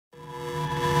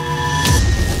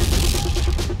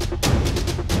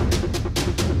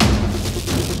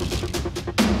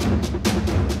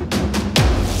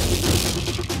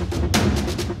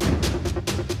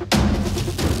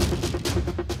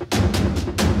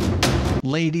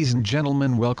Ladies and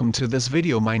gentlemen, welcome to this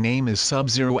video. My name is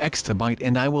SubZeroExtabyte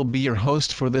and I will be your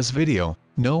host for this video.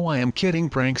 No, I am kidding,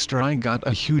 prankster. I got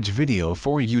a huge video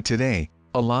for you today.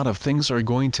 A lot of things are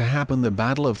going to happen. The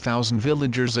battle of 1,000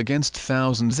 villagers against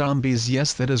 1,000 zombies.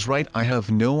 Yes, that is right. I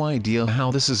have no idea how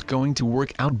this is going to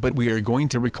work out, but we are going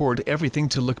to record everything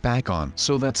to look back on.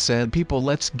 So that said, people,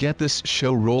 let's get this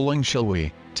show rolling, shall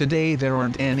we? Today there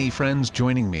aren't any friends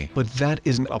joining me, but that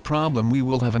isn't a problem. We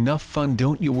will have enough fun,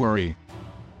 don't you worry.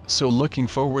 So looking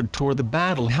forward toward the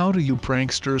battle. How do you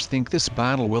pranksters think this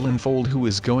battle will unfold? Who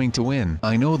is going to win?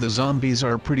 I know the zombies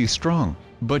are pretty strong,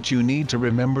 but you need to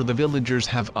remember the villagers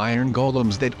have iron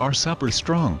golems that are super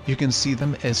strong. You can see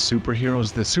them as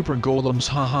superheroes, the super golems.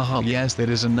 Ha ha ha. Yes, that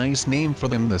is a nice name for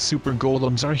them. The super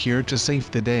golems are here to save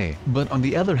the day. But on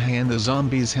the other hand, the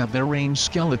zombies have their ranged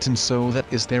skeletons, so that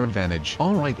is their advantage.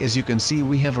 Alright, as you can see,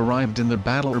 we have arrived in the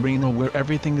battle arena where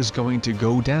everything is going to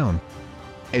go down.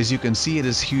 As you can see, it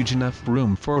is huge enough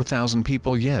room for 1,000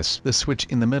 people. Yes, the switch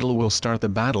in the middle will start the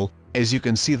battle. As you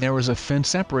can see, there is a fence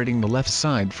separating the left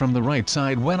side from the right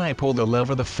side. When I pull the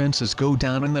lever, the fences go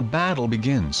down and the battle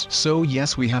begins. So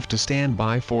yes, we have to stand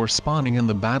by for spawning in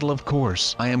the battle, of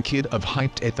course. I am kind of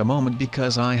hyped at the moment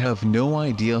because I have no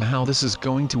idea how this is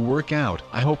going to work out.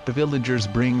 I hope the villagers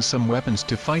bring some weapons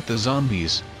to fight the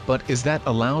zombies. But is that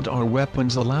allowed? Are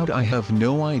weapons allowed? I have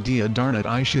no idea. Darn it,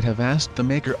 I should have asked the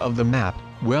maker of the map.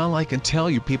 Well, I can tell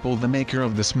you people, the maker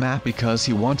of this map, because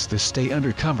he wants to stay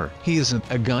undercover. He isn't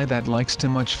a guy that likes too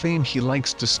much fame, he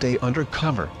likes to stay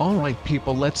undercover. Alright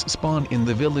people, let's spawn in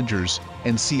the villagers,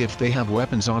 and see if they have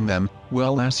weapons on them.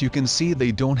 Well, as you can see,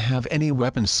 they don't have any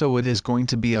weapons, so it is going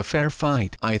to be a fair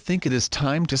fight. I think it is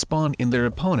time to spawn in their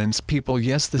opponents, people.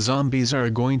 Yes, the zombies are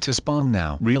going to spawn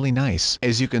now. Really nice.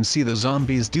 As you can see, the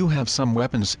zombies do have some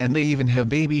weapons, and they even have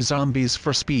baby zombies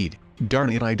for speed.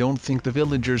 Darn it, I don't think the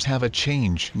villagers have a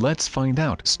change. Let's find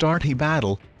out. Start a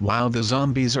battle. Wow, the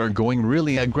zombies are going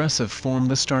really aggressive from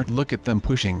the start. Look at them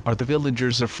pushing. Are the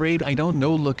villagers afraid? I don't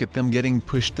know. Look at them getting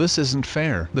pushed. This isn't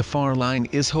fair. The far line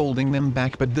is holding them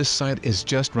back, but this side is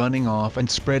just running off and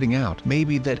spreading out.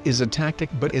 Maybe that is a tactic,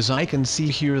 but as I can see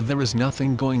here, there is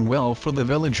nothing going well for the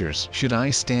villagers. Should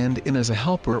I stand in as a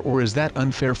helper, or is that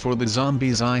unfair for the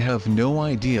zombies? I have no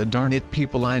idea. Darn it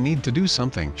people, I need to do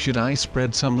something. Should I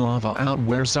spread some lava out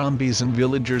where zombies and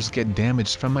villagers get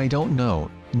damaged from? I don't know.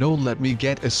 No, let me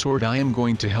get a sword. I am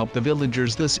going to help the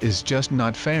villagers. This is just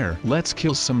not fair. Let's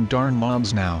kill some darn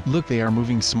mobs now. Look, they are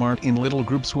moving smart in little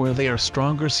groups where they are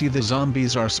stronger. See, the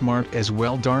zombies are smart as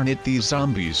well. Darn it, these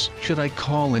zombies. Should I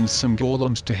call in some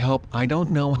golems to help? I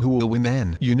don't know who will win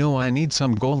then. You know, I need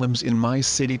some golems in my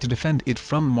city to defend it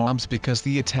from mobs, because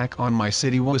the attack on my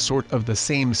city was sort of the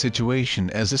same situation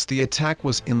as this. The attack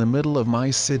was in the middle of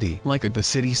my city, like at the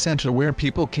city center where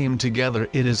people came together.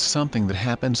 It is something that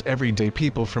happens every day.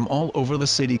 People from all over the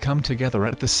city come together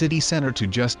at the city center to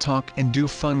just talk and do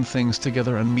fun things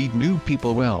together and meet new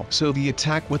people. Well, so the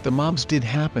attack with the mobs did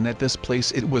happen at this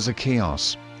place. It was a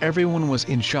chaos. Everyone was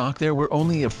in shock. There were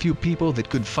only a few people that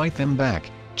could fight them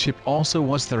back. Chip also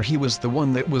was there. He was the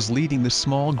one that was leading the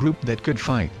small group that could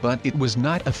fight. But it was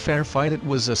not a fair fight. It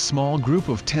was a small group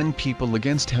of 10 people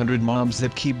against 100 mobs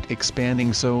that kept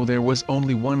expanding. So there was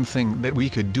only one thing that we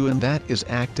could do, and that is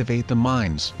activate the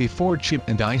mines. Before Chip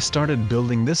and I started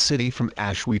building this city from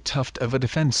ash, we toughed of a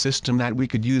defense system that we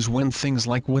could use when things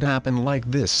like would happen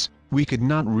like this. We could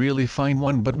not really find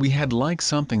one, but we had like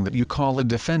something that you call a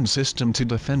defense system to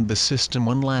defend the system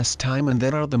one last time, and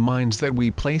that are the mines that we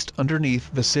placed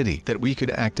underneath the city that we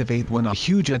could activate when a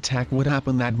huge attack would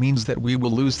happen. That means that we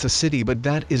will lose the city, but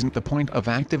that isn't the point of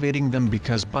activating them,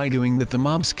 because by doing that the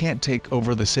mobs can't take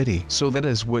over the city. So that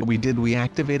is what we did. We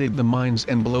activated the mines,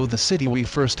 and below the city we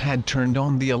first had turned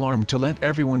on the alarm to let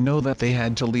everyone know that they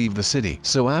had to leave the city.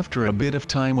 So after a bit of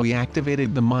time we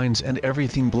activated the mines and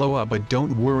everything blew up. But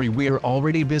don't worry, we are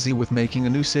already busy with making a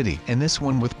new city, and this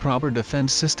one with proper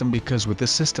defense system, because with this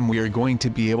system we are going to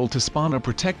be able to spawn a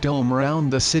protect dome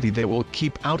around the city that will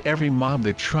keep out every mob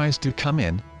that tries to come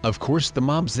in. Of course, the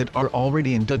mobs that are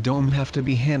already in the dome have to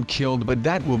be hand killed, but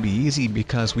that will be easy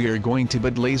because we are going to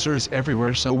put lasers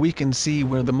everywhere so we can see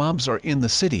where the mobs are in the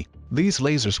city. These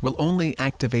lasers will only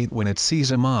activate when it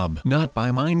sees a mob, not by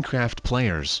Minecraft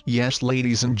players. Yes,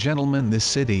 ladies and gentlemen, this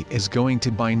city is going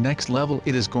to be next level.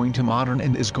 It is going to modern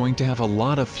and is going to have a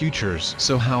lot of futures.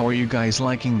 So how are you guys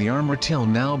liking the armor till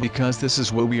now? Because this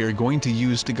is what we are going to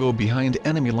use to go behind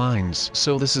enemy lines.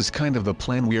 So this is kind of the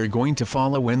plan we are going to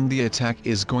follow when the attack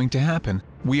is going to happen.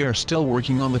 We are still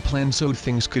working on the plan so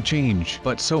things could change.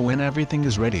 But so when everything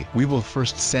is ready, we will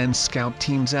first send scout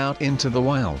teams out into the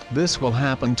wild. This will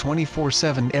happen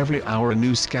 24/7. Every hour a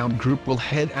new scout group will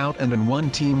head out and then one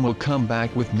team will come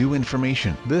back with new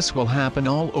information. This will happen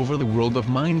all over the world of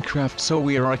Minecraft, so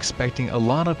we are expecting a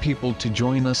lot of people to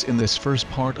join us in this first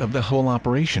part of the whole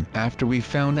operation. After we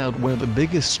found out where the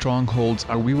biggest strongholds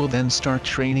are, we will then start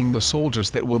training the soldiers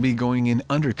that will be going in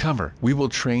undercover. We will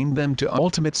train them to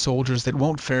ultimate soldiers that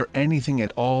won't fare anything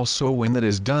at all, so when that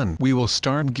is done, we will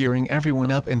start gearing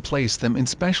everyone up and place them in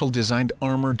special designed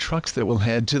armored trucks that will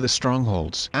head to the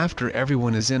strongholds. After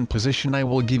everyone is in position, I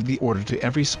will give the order to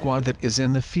every squad that is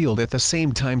in the field at the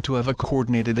same time to have a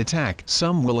coordinated attack.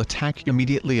 Some will attack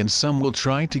immediately and some will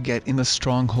try to get in the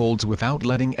strongholds without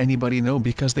letting anybody know,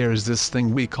 because there is this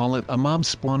thing we call it a mob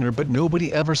spawner, but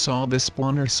nobody ever saw this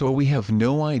spawner, so we have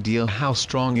no idea how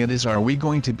strong it is. Are we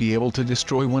going to be able to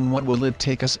destroy one? What will it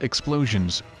take us? Explosions?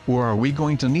 Or are we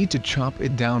going to need to chop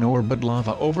it down or put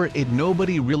lava over it?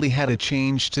 Nobody really had a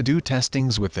chance to do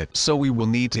testings with it, so we will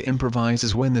need to improvise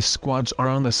as when the squads are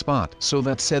on the spot. So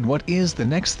that said, what is the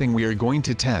next thing we are going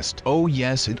to test? Oh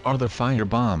yes, it are the fire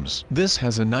bombs. This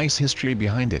has a nice history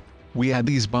behind it. We had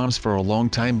these bombs for a long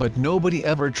time, but nobody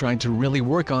ever tried to really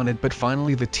work on it, but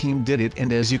finally the team did it,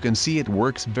 and as you can see, it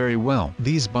works very well.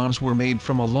 These bombs were made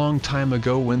from a long time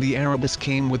ago when the Arabs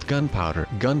came with gunpowder.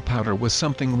 Gunpowder was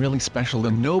something really special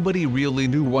and nobody really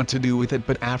knew what to do with it,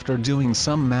 but after doing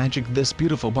some magic, this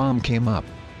beautiful bomb came up.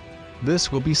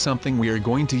 This will be something we are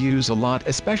going to use a lot,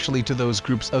 especially to those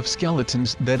groups of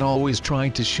skeletons that always try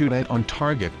to shoot at on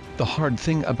target. The hard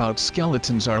thing about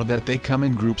skeletons are that they come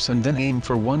in groups and then aim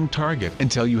for one target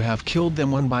until you have killed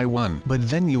them one by one. But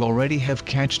then you already have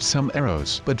catched some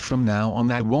arrows. But from now on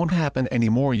that won't happen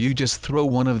anymore. You just throw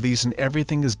one of these and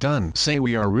everything is done. Say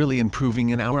we are really improving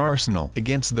in our arsenal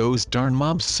against those darn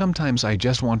mobs. Sometimes I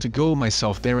just want to go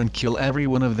myself there and kill every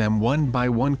one of them one by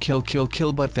one. Kill,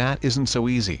 but that isn't so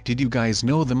easy. Did you guys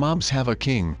know the mobs have a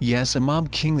king? Yes, a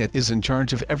mob king that is in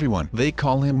charge of everyone. They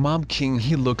call him Mob King.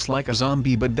 He looks like a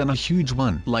zombie, but then a huge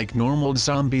one. Like normal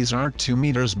zombies are 2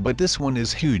 meters, but this one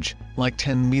is huge, like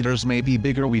 10 meters, maybe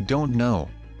bigger, we don't know.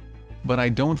 But I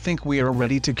don't think we are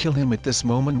ready to kill him at this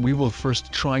moment. We will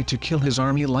first try to kill his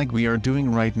army like we are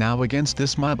doing right now against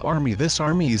this mob army. This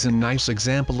army is a nice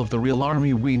example of the real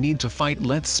army we need to fight.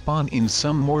 Let's spawn in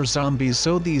some more zombies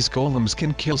so these golems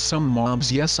can kill some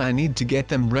mobs. Yes, I need to get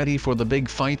them ready for the big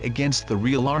fight against the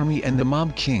real army and the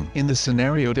mob king. In the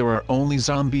scenario there are only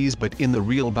zombies, but in the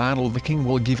real battle the king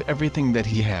will give everything that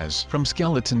he has. From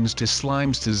skeletons to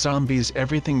slimes to zombies,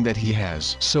 everything that he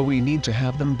has. So we need to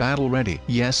have them battle ready.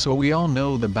 Yes, so we all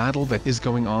know the battle that is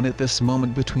going on at this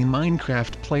moment between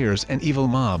Minecraft players and evil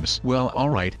mobs. Well,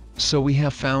 alright, so we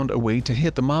have found a way to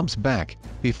hit the mobs back.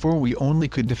 Before we only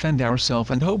could defend ourselves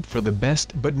and hope for the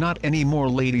best, but not anymore,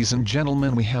 ladies and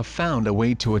gentlemen. We have found a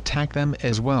way to attack them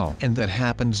as well, and that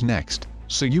happens next.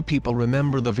 So you people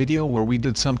remember the video where we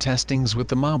did some testings with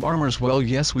the mob armors? Well,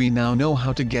 yes, we now know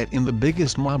how to get in the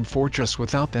biggest mob fortress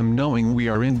without them knowing we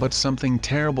are in, but something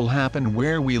terrible happened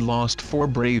where we lost 4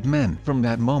 brave men. From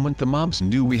that moment the mobs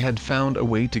knew we had found a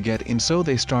way to get in, so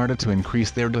they started to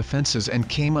increase their defenses and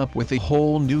came up with a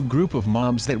whole new group of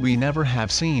mobs that we never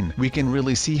have seen. We can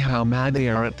really see how mad they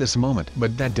are at this moment,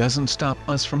 but that doesn't stop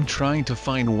us from trying to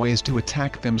find ways to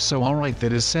attack them. So alright,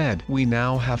 that is said, we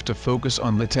now have to focus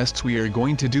on the tests we are going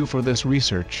to do for this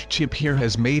research. Chip here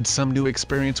has made some new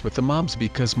experience with the mobs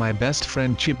because my best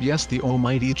friend Chip, yes, the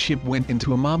almighty Chip, went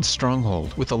into a mob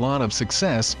stronghold with a lot of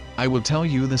success. I will tell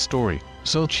you the story.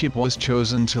 So Chip was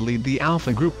chosen to lead the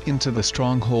Alpha group into the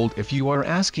stronghold. If you are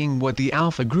asking what the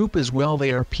Alpha group is, well,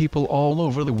 they are people all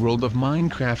over the world of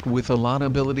Minecraft with a lot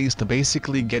of abilities to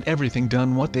basically get everything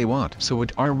done what they want. So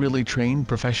it are really trained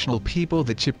professional people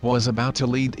that Chip was about to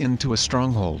lead into a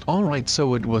stronghold. Alright,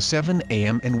 so it was 7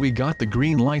 AM and we got the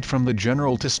green light from the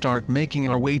general to start making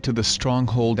our way to the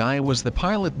stronghold. I was the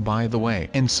pilot, by the way,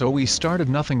 and so we started.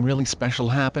 Nothing really special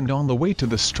happened on the way to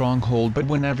the stronghold, but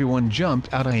when everyone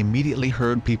jumped out I immediately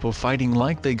heard people fighting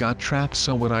like they got trapped.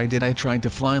 So what I did, I tried to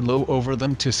fly low over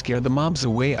them to scare the mobs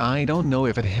away. I don't know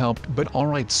if it helped, but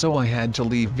alright, so I had to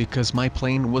leave because my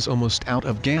plane was almost out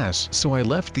of gas. So I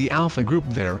left the Alpha group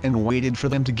there and waited for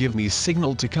them to give me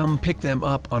signal to come pick them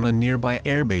up on a nearby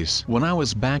airbase. When I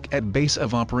was back at base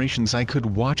of operations I could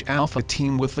watch Alpha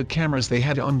team with the cameras they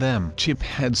had on them. Chip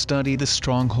had studied the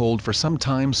stronghold for some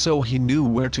time, so he knew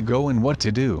where to go and what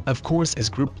to do. Of course, as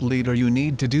group leader you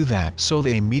need to do that. So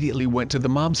they immediately went went to the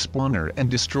mob spawner and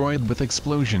destroyed with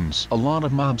explosions. A lot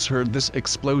of mobs heard this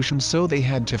explosion, so they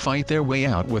had to fight their way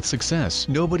out with success.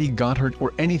 Nobody got hurt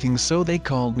or anything, so they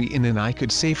called me in and I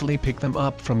could safely pick them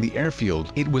up from the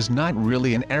airfield. It was not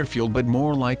really an airfield but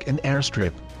more like an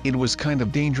airstrip. It was kind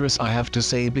of dangerous, I have to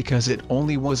say, because it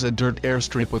only was a dirt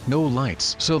airstrip with no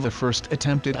lights. So the first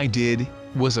attempt I did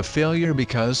was a failure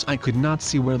because I could not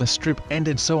see where the strip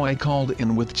ended, so I called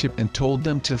in with Chip and told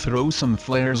them to throw some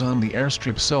flares on the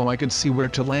airstrip so I could see where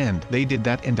to land. They did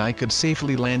that and I could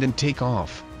safely land and take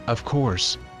off, of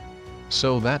course.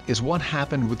 So that is what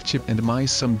happened with Chip and I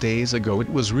some days ago.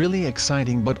 It was really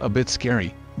exciting but a bit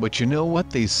scary, but you know what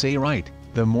they say, right?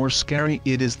 The more scary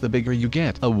it is, the bigger you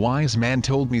get. A wise man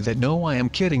told me that. No, I am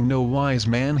kidding. No, wise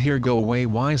man here, go away.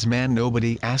 Wise man,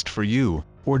 nobody asked for you.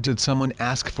 Or did someone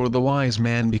ask for the wise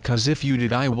man? Because if you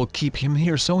did, I will keep him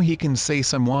here so he can say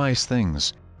some wise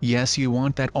things. Yes, you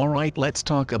want that? Alright, let's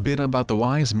talk a bit about the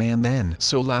wise man then.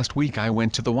 So last week I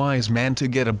went to the wise man to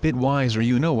get a bit wiser.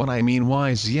 You know what I mean,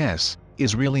 wise. Yes,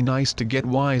 is really nice to get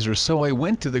wiser, so I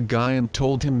went to the guy and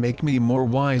told him make me more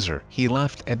wiser. He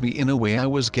laughed at me in a way I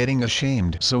was getting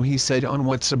ashamed. So he said, on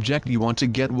what subject you want to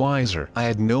get wiser? I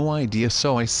had no idea,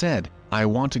 so I said, I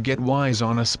want to get wise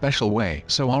on a special way.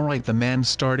 So alright, the man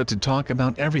started to talk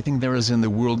about everything there is in the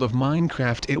world of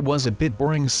Minecraft. It was a bit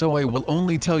boring, so I will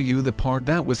only tell you the part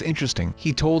that was interesting.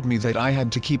 He told me that I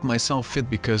had to keep myself fit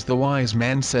because the wise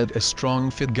man said a strong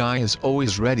fit guy is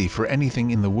always ready for anything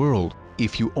in the world.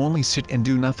 If you only sit and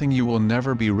do nothing, you will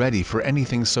never be ready for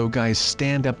anything. So guys,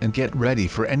 stand up and get ready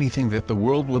for anything that the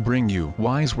world will bring you.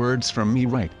 Wise words from me,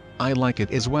 right? I like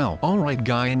it as well. Alright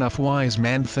guy, enough wise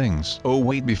man things. Oh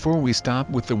wait, before we stop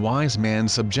with the wise man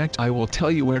subject, I will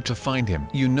tell you where to find him.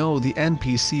 You know the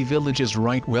NPC villages,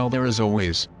 right? Well, there is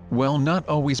always, well, not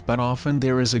always but often,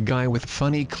 there is a guy with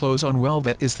funny clothes on. Well,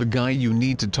 that is the guy you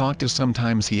need to talk to.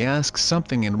 Sometimes he asks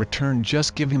something in return.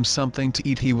 Just give him something to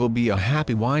eat. He will be a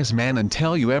happy wise man and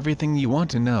tell you everything you want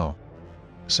to know.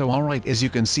 So alright, as you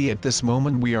can see at this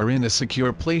moment we are in a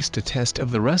secure place to test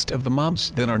of the rest of the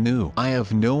mobs that are new. I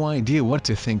have no idea what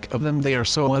to think of them. They are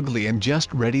so ugly and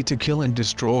just ready to kill and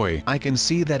destroy. I can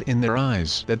see that in their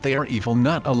eyes, that they are evil.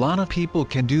 Not a lot of people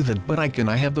can do that, but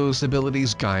I have those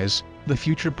abilities, guys. The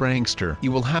future prankster.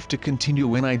 You will have to continue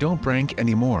when I don't prank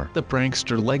anymore. The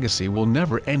prankster legacy will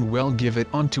never end. Well, give it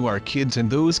on to our kids and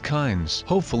those kinds.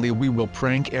 Hopefully we will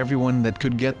prank everyone that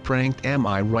could get pranked. Am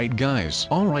I right, guys?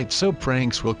 Alright, so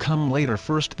pranks will come later.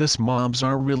 First, these mobs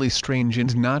are really strange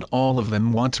and not all of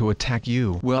them want to attack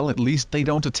you. Well, at least they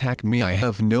don't attack me. I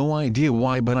have no idea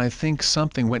why, but I think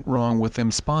something went wrong with them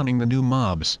spawning the new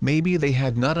mobs. Maybe they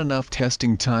had not enough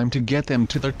testing time to get them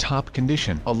to their top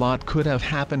condition. A lot could have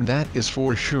happened, that is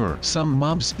for sure. Some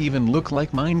mobs even look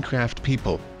like Minecraft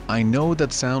people. I know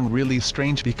that sound really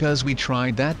strange because we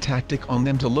tried that tactic on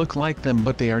them to look like them,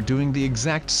 but they are doing the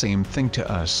exact same thing to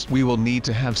us. We will need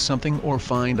to have something or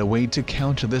find a way to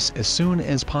counter this as soon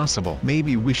as possible.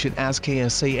 Maybe we should ask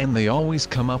ASA, and they always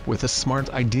come up with a smart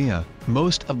idea.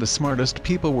 Most of the smartest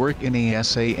people work in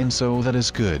ASA, and so that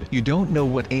is good. You don't know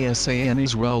what ASAN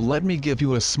is? Well, let me give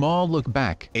you a small look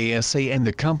back. ASAN,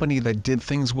 the company that did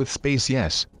things with space,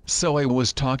 yes. So I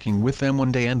was talking with them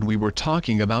one day and we were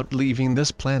talking about leaving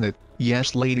this planet.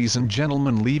 Yes, ladies and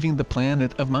gentlemen, leaving the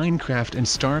planet of Minecraft and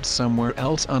start somewhere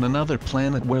else on another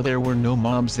planet where there were no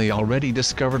mobs. They already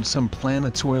discovered some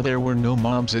planets where there were no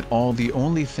mobs at all. The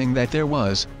only thing that there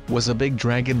was a big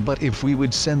dragon, but if we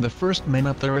would send the first men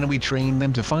up there and we train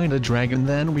them to find a dragon,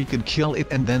 then we could kill it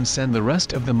and then send the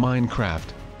rest of the Minecraft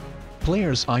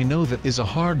players. I know that is a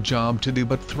hard job to do,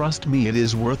 but trust me, it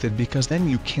is worth it, because then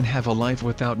you can have a life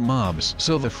without mobs.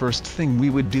 So the first thing we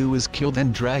would do is kill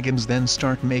them dragons, then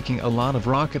start making a lot of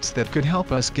rockets that could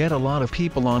help us get a lot of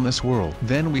people on this world.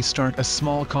 Then we start a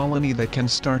small colony that can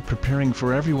start preparing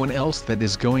for everyone else that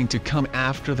is going to come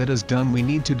after that is done. We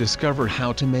need to discover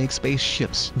how to make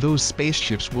spaceships. Those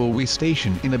spaceships will we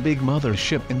station in a big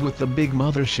mothership, and with the big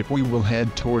mothership we will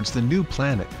head towards the new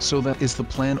planet. So that is the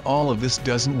plan. All of this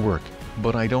doesn't work,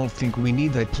 but I don't think we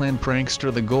need that plan,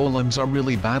 prankster. The golems are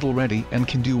really battle ready and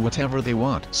can do whatever they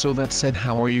want. So that said,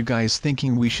 how are you guys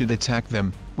thinking we should attack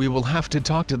them? We will have to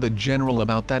talk to the general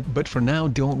about that, but for now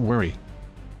don't worry.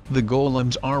 The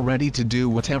golems are ready to do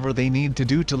whatever they need to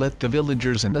do to let the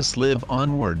villagers and us live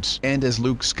onwards. And as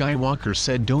Luke Skywalker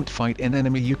said, don't fight an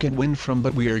enemy you can win from,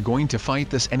 but we are going to fight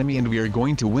this enemy and we are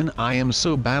going to win. I am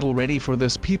so battle ready for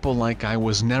this, people, like I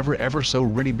was never ever so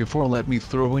ready before. Let me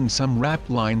throw in some rap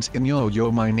lines in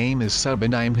yo, my name is Sub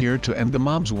and I am here to end the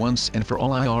mobs once and for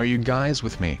all. Are you guys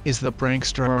with me? Is the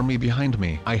prankster army behind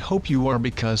me? I hope you are,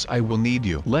 because I will need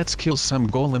you. Let's kill some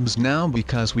golems now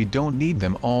because we don't need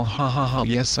them all. Ha ha ha.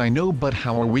 Yes, I know, but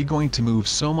how are we going to move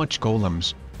so much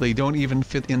golems? They don't even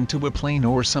fit into a plane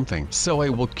or something. So I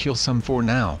will kill some for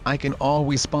now. I can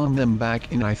always spawn them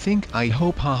back in, I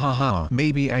hope, hahaha.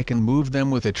 Maybe I can move them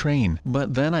with a train,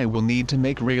 but then I will need to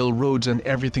make railroads and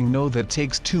everything. No, that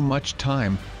takes too much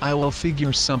time. I will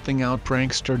figure something out,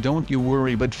 prankster, don't you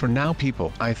worry. But for now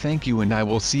people, I thank you and I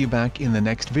will see you back in the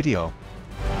next video.